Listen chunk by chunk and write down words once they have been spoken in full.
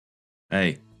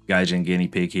Hey, Gaijin Guinea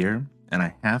Pig here, and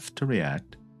I have to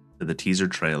react to the teaser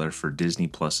trailer for Disney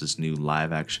Plus's new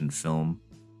live-action film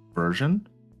version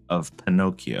of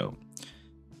Pinocchio.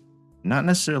 Not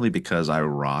necessarily because I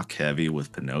rock heavy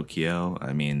with Pinocchio.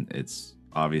 I mean, it's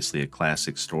obviously a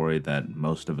classic story that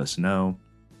most of us know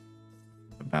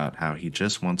about how he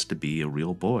just wants to be a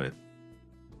real boy.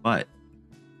 But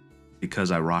because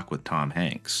I rock with Tom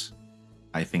Hanks,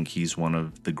 I think he's one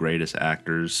of the greatest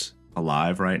actors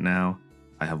alive right now.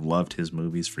 I have loved his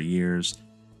movies for years.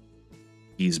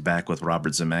 He's back with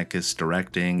Robert Zemeckis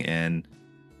directing, and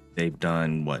they've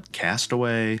done what?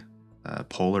 Castaway,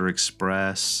 Polar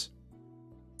Express,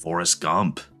 Forrest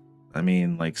Gump. I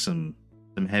mean, like some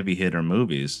heavy hitter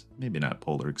movies. Maybe not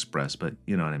Polar Express, but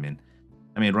you know what I mean.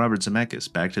 I mean, Robert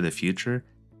Zemeckis, Back to the Future.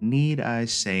 Need I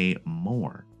say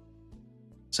more?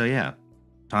 So yeah,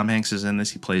 Tom Hanks is in this.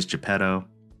 He plays Geppetto.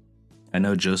 I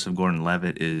know Joseph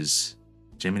Gordon-Levitt is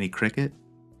Jiminy Cricket,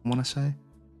 I want to say.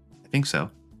 I think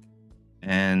so.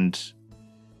 And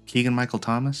Keegan-Michael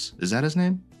Thomas, is that his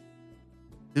name?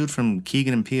 Dude from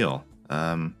Keegan and Peele.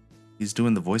 He's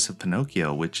doing the voice of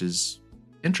Pinocchio, which is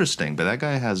interesting, but that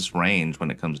guy has range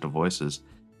when it comes to voices.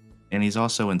 And he's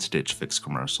also in Stitch Fix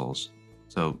commercials.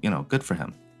 So, you know, good for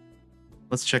him.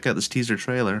 Let's check out this teaser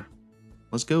trailer.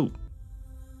 Let's go.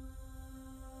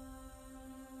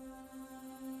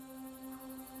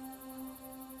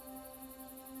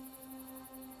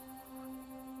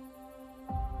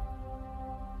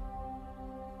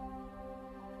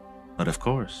 But of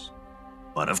course.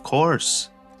 But of course.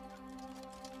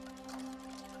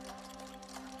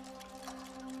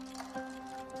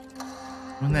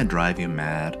 Wouldn't that drive you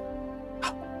mad?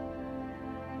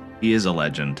 He is a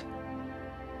legend.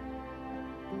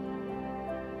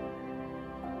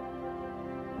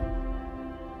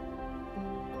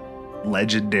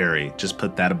 Legendary. Just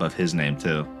put that above his name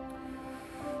too.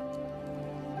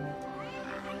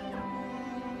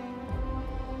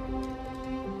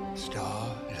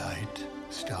 Starlight,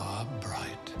 star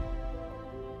bright,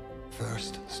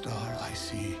 first star I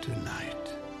see tonight.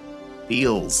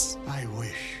 Feels. I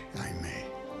wish I may,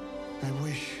 I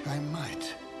wish I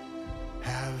might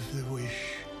have the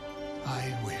wish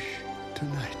I wish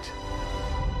tonight.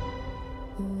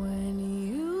 When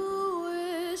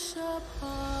you wish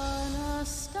upon a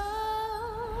star.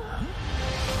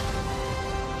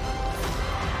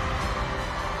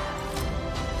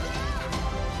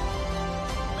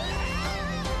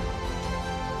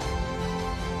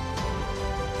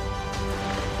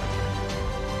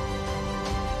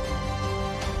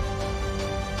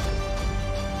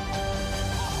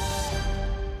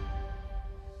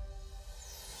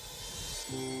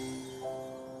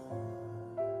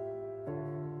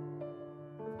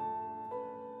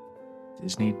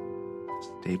 Disney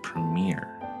Day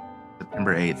premiere.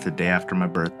 September 8th, the day after my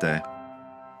birthday.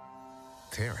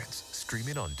 Terrence,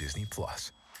 streaming on Disney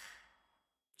Plus.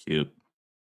 Cute.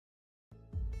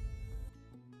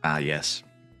 Ah, yes.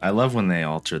 I love when they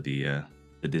alter the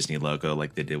Disney logo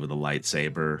like they did with the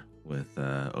lightsaber with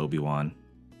Obi-Wan.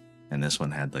 And this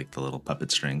one had like the little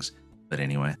puppet strings. But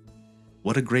anyway,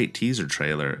 what a great teaser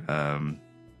trailer.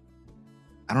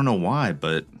 I don't know why,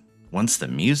 but once the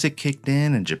music kicked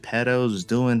in and Geppetto's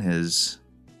doing his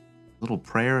little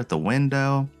prayer at the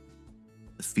window,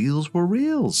 the feels were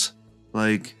reals.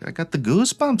 Like, I got the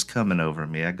goosebumps coming over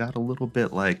me. I got a little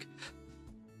bit like,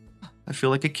 I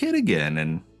feel like a kid again.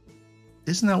 And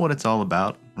isn't that what it's all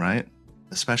about, right?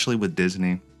 Especially with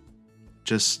Disney.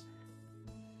 Just,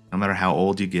 no matter how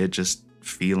old you get, just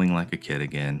feeling like a kid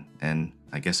again. And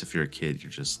I guess if you're a kid, you're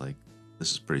just like,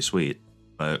 this is pretty sweet.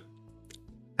 But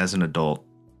as an adult,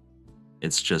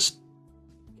 it's just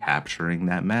capturing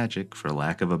that magic, for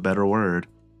lack of a better word.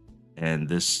 And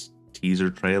this teaser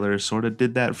trailer sort of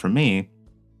did that for me.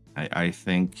 I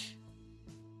think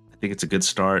it's a good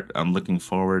start. I'm looking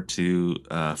forward to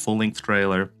a full-length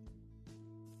trailer.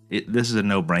 This is a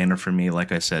no-brainer for me.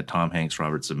 Like I said, Tom Hanks,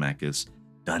 Robert Zemeckis,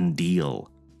 done deal.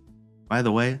 By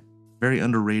the way, very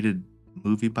underrated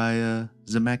movie by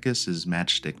Zemeckis is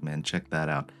Matchstick Men. Check that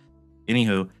out.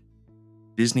 Anywho,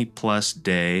 Disney Plus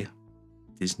Day.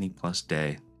 Disney Plus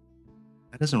Day.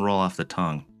 That doesn't roll off the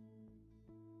tongue.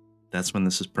 That's when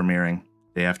this is premiering.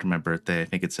 Day after my birthday. I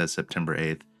think it says September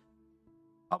 8th.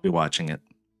 I'll be watching it.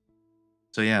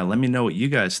 So yeah, let me know what you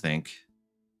guys think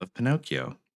of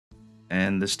Pinocchio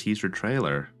and this teaser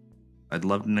trailer. I'd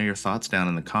love to know your thoughts down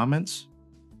in the comments.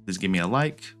 Please give me a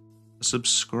like, a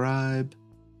subscribe,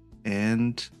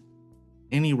 and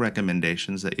any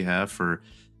recommendations that you have for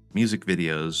music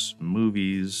videos,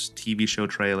 movies, TV show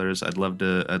trailers. I'd love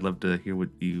to hear what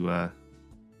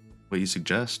you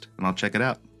suggest, and I'll check it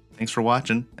out. Thanks for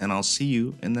watching, and I'll see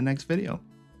you in the next video.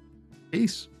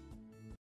 Peace.